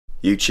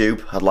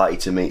YouTube, I'd like you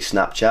to meet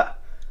Snapchat.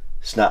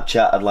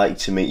 Snapchat, I'd like you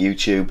to meet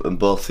YouTube. And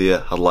both of you,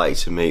 I'd like you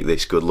to meet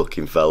this good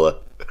looking fella.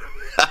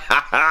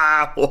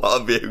 What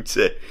a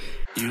beauty.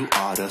 You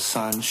are the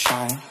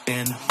sunshine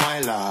in my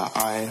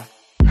life.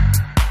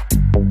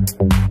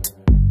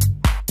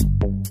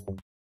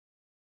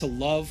 To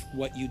love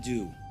what you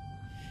do.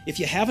 If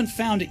you haven't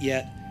found it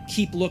yet,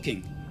 keep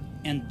looking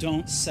and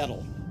don't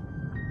settle.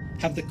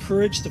 Have the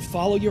courage to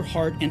follow your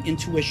heart and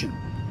intuition.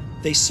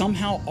 They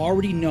somehow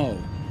already know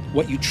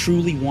what you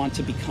truly want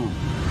to become.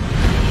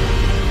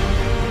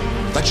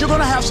 But you're going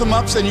to have some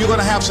ups and you're going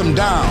to have some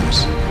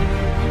downs.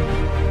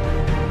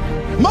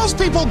 Most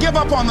people give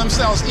up on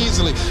themselves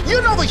easily. You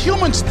know the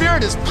human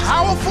spirit is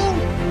powerful.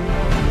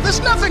 There's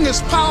nothing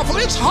as powerful.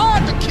 It's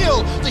hard to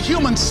kill the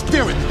human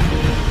spirit.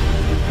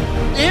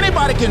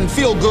 Anybody can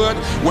feel good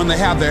when they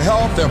have their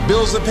health, their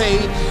bills are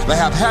paid, they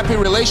have happy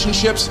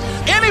relationships.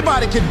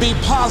 Anybody can be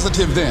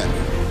positive then.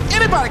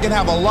 Anybody can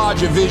have a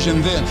larger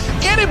vision then.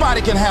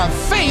 Anybody can have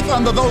faith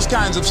under those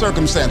kinds of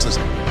circumstances.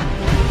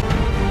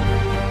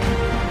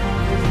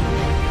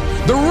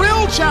 The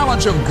real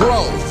challenge of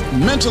growth,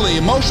 mentally,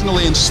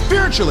 emotionally, and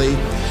spiritually,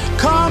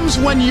 comes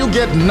when you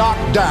get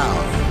knocked down.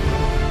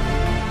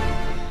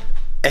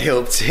 Hey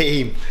up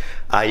team,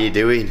 how you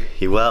doing?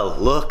 You well?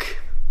 Look,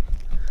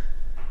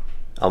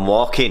 I'm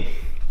walking.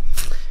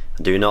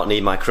 I do not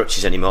need my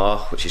crutches anymore,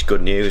 which is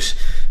good news.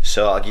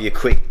 So I'll give you a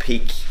quick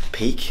peek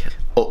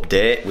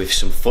update with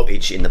some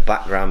footage in the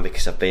background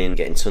because I've been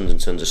getting tons and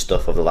tons of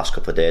stuff over the last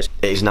couple of days.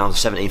 It is now the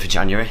 17th of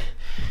January.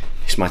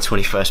 It's my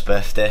 21st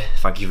birthday.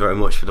 Thank you very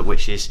much for the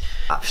wishes.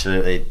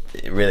 Absolutely,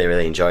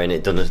 really enjoying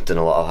it. Done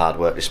a lot of hard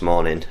work this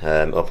morning.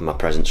 Opened my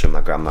presents from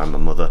my grandma and my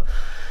mother.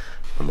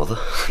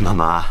 My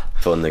ma.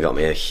 Fun, they got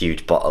me a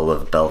huge bottle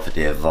of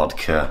Belvedere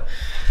vodka,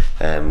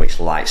 which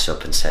lights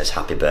up and says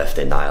 "Happy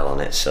Birthday, Nile" on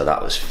it. So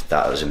that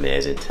was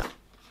amazing.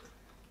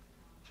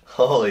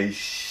 Holy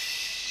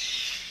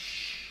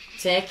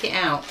Take it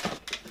out.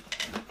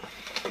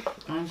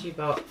 How's your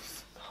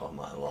box? Oh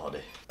my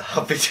lordy.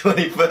 Happy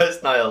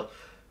 21st, Nile.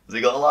 Has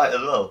he got a light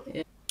as well?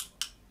 Yeah.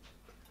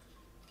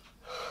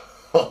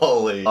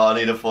 Holy. Oh, I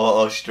need a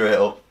photo straight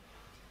up.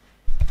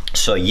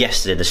 So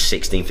yesterday, the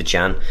 16th of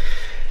Jan,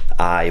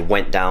 I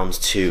went down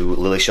to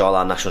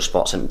Lilleshall National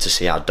Sports Centre to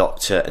see our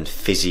doctor and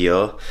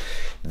physio.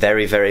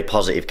 Very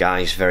positive,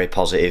 guys, very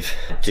positive.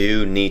 I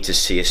do need to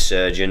see a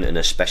surgeon and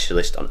a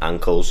specialist on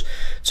ankles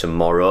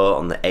tomorrow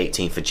on the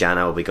 18th of Jan.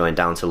 I will be going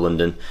down to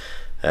London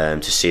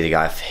to see the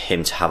guy, for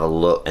him to have a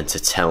look and to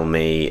tell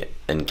me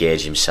and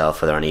gauge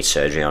himself whether I need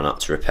surgery or not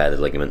to repair the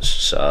ligaments.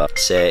 So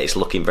say it's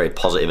looking very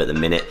positive at the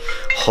minute.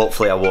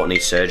 Hopefully I won't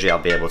need surgery. I'll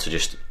be able to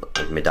just,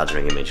 my dad's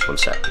ringing me, just one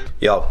sec.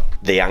 Yo,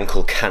 the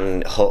ankle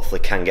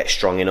hopefully can get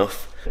strong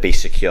enough, be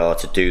secure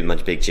to do my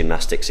big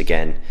gymnastics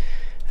again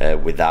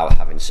without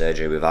having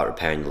surgery, without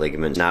repairing the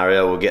ligaments.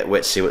 Scenario, we'll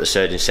wait to see what the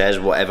surgeon says.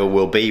 Whatever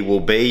will be, will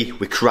be.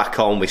 We crack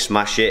on, we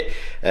smash it.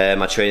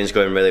 My training's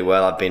going really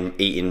well. I've been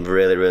eating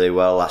really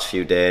well last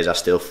few days. I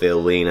still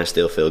feel lean, I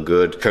still feel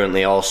good.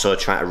 Currently also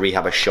trying to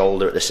rehab a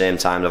shoulder at the same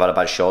time. I've had a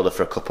bad shoulder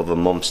for a couple of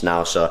months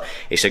now, so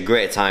it's a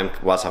great time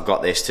whilst I've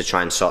got this to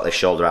try and sort this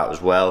shoulder out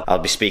as well. I'll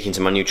be speaking to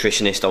my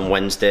nutritionist on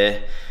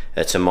Wednesday,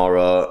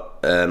 tomorrow,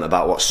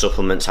 about what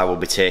supplements I will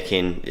be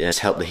taking to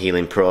help the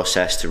healing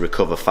process to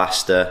recover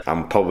faster.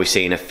 I'm probably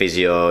seeing a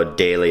physio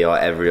daily or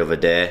every other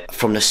day.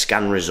 From the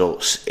scan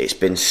results, it's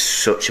been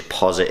such a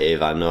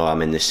positive. I know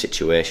I'm in this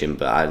situation,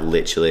 but I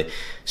literally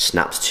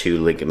snapped 2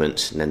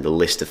 ligaments, and then the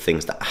list of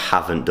things that I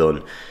haven't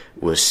done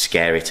was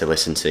scary to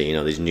listen to. You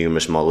know, there's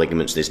numerous more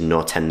ligaments, there's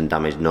no tendon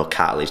damage, no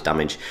cartilage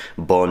damage.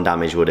 Bone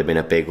damage would have been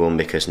a big one,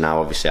 because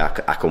now obviously I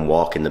can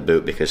walk in the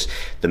boot because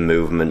the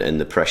movement and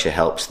the pressure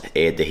helps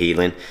aid the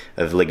healing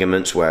of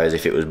ligaments, whereas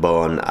if it was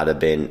bone, I'd have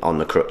been on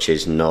the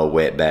crutches, no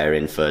weight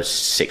bearing for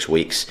 6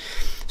 weeks.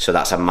 So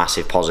that's a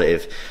massive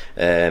positive.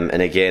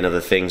 And again,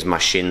 other things, my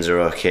shins are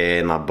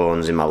okay, my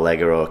bones in my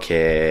leg are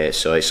okay.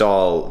 So it's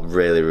all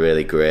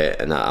really great,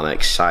 and I'm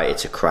excited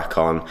to crack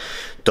on.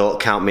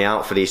 Don't count me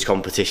out for these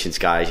competitions,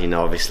 guys. You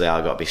know, obviously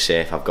I've got to be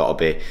safe, I've got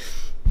to be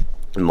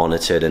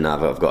monitored, and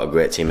I've got a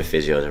great team of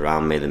physios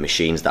around me. The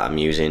machines that I'm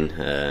using,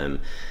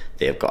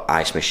 they've got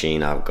ice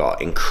machine, I've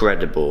got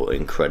incredible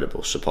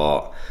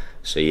support.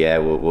 So yeah,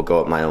 we'll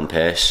go at my own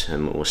pace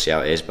and we'll see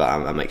how it is, but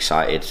I'm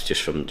excited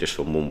just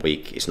from 1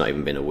 week. It's not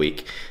even been a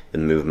week, the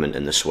movement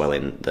and the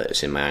swelling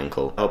that's in my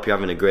ankle. I hope you're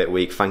having a great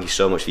week. Thank you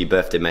so much for your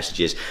birthday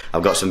messages.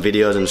 I've got some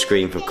videos on the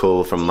screen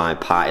from my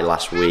party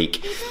last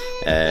week.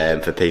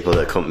 For people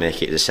that couldn't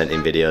make it, they sent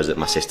in videos that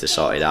my sister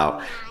sorted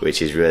out,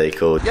 which is really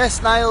cool.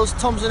 Yes, Niles,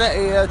 Tom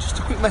Zanetti here. Just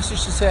a quick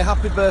message to say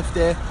happy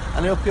birthday,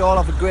 and I hope you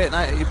all have a great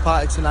night at your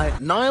party tonight.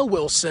 Niall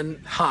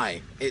Wilson,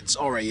 hi, it's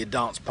Ori, your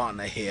dance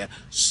partner here.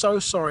 So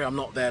sorry I'm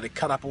not there to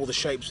cut up all the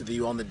shapes with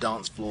you on the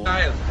dance floor.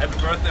 Niall, happy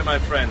birthday, my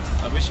friend.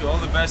 I wish you all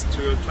the best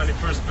to your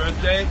 21st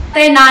birthday.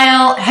 Hey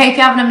Niall, hope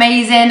you have an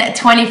amazing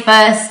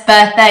 21st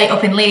birthday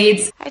up in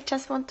Leeds. I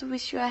just want to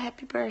wish you a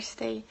happy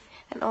birthday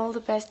and all the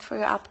best for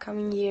your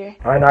upcoming year.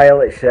 Hi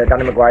Nile, it's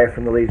Danny Maguire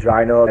from the Leeds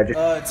Rhino.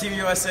 Team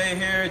USA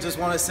here, just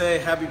want to say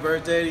happy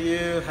birthday to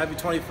you, happy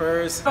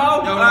 21st. It's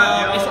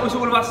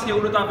all of us here,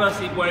 all the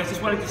diversity boys.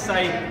 Just wanted to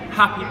say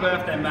happy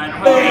birthday, man.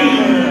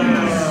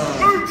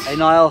 Hey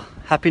Nile,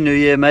 happy New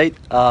Year, mate.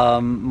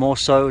 More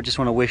so, just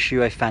want to wish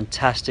you a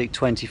fantastic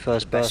 21st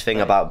birthday. Best thing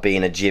about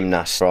being a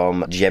gymnast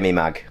from Jemmy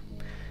Mag.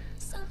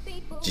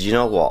 Did you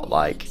know what?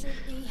 Like,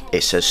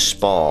 it's a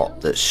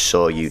sport that's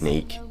so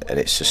unique, and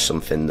it's just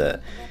something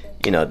that,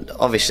 you know,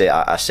 obviously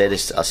I say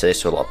this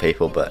to a lot of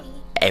people, but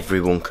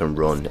everyone can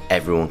run,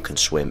 everyone can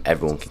swim,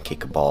 everyone can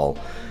kick a ball.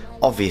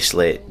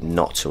 Obviously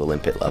not to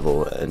Olympic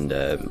level, and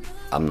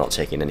I'm not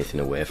taking anything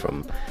away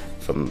from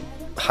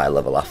high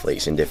level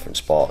athletes in different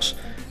sports,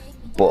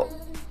 but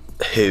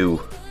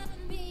who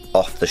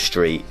off the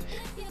street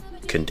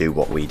can do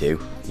what we do?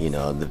 You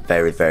know, the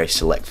very, very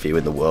select few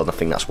in the world. I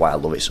think that's why I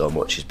love it so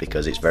much, is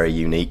because it's very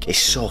unique. It's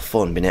so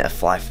fun being able to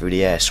fly through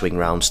the air, swing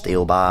around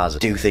steel bars,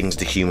 do things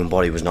the human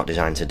body was not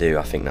designed to do.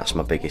 I think that's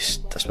my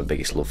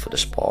biggest love for the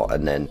sport,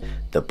 and then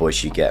the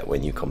buzz you get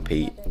when you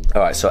compete.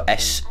 Alright, so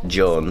S.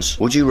 Jones,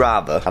 would you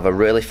rather have a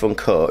really fun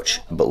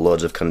coach but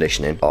loads of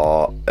conditioning,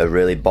 or a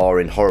really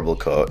boring, horrible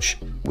coach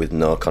with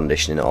no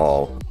conditioning at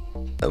all,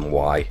 and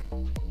why?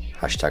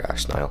 Hashtag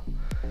Ask Nile.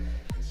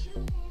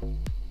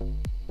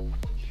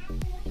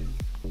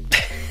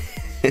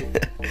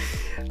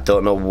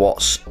 Don't know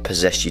what's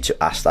possessed you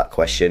to ask that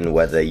question,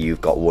 whether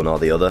you've got one or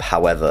the other.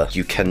 However,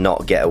 you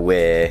cannot get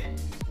away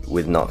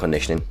with not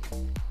conditioning.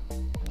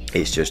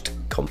 It's just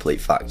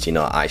complete fact. You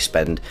know, I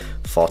spend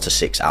 4 to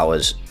 6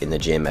 hours in the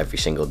gym every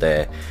single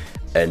day,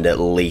 and at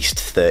least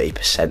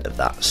 30% of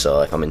that,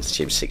 so if I'm in the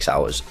gym 6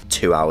 hours,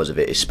 2 hours of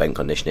it is spent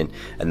conditioning,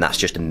 and that's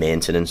just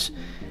maintenance.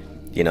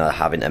 You know,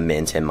 having to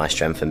maintain my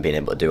strength and being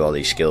able to do all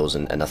these skills,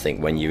 and I think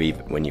when you're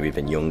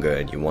even younger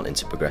and you're wanting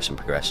to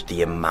progress,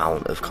 the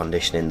amount of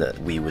conditioning that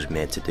we was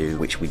made to do,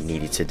 which we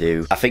needed to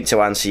do. I think,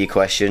 to answer your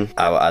question,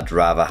 I'd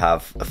rather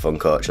have a fun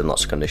coach and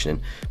lots of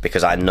conditioning,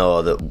 because I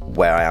know that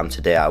where I am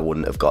today, I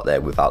wouldn't have got there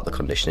without the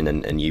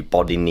conditioning, and your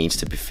body needs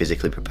to be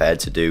physically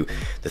prepared to do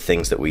the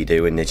things that we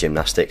do in the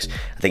gymnastics.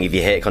 I think if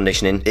you hate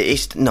conditioning, it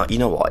is not, you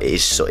know what, it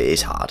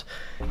is hard,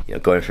 you know,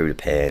 going through the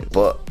pain,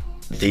 but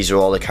these are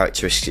all the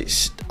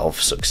characteristics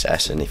of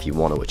success, and if you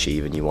want to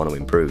achieve and you want to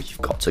improve,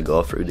 you've got to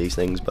go through these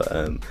things. But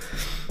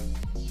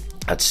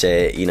I'd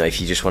say, you know,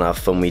 if you just want to have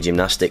fun with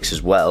gymnastics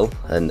as well,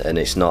 and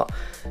it's not,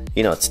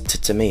 you know,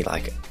 to me,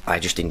 like, I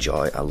just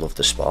I love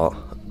the sport,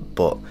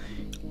 but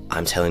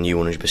I'm telling you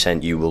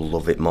 100% you will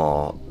love it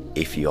more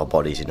if your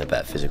body's in a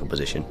better physical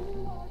position.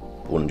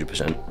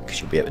 100%,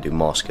 because you'll be able to do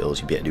more skills,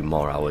 you'll be able to do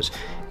more hours,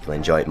 you'll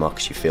enjoy it more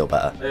because you feel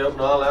better. Hey up,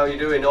 Nile, how are you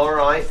doing?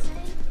 Alright?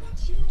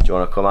 Do you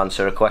want to come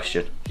answer a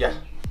question? Yeah.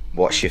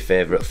 What's your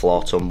favourite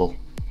floor tumble?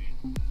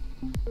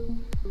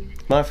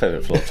 My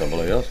favourite floor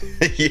tumble, or yours?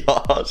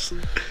 Yours.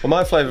 Well,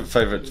 my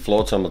favourite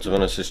floor tumble, to be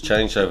honest, has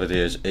changed over the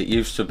years. It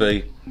used to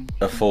be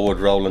a forward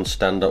roll and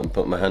stand up and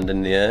put my hand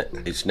in the air.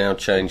 It's now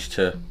changed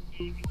to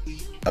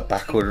a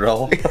backward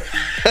roll.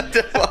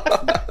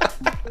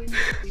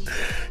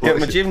 Yeah,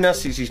 my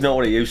gymnastics is not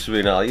what it used to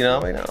be now. You know,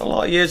 I mean, a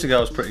lot of years ago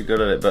I was pretty good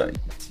at it, but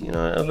you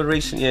know, over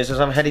recent years, as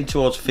I'm heading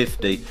towards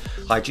 50,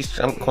 I just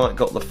haven't quite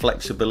got the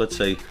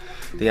flexibility,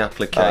 the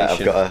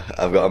application.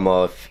 I've got a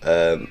more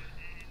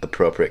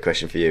appropriate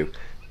question for you.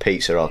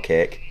 Pizza or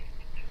cake?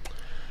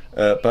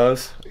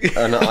 Both.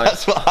 And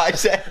That's what I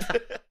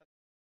said.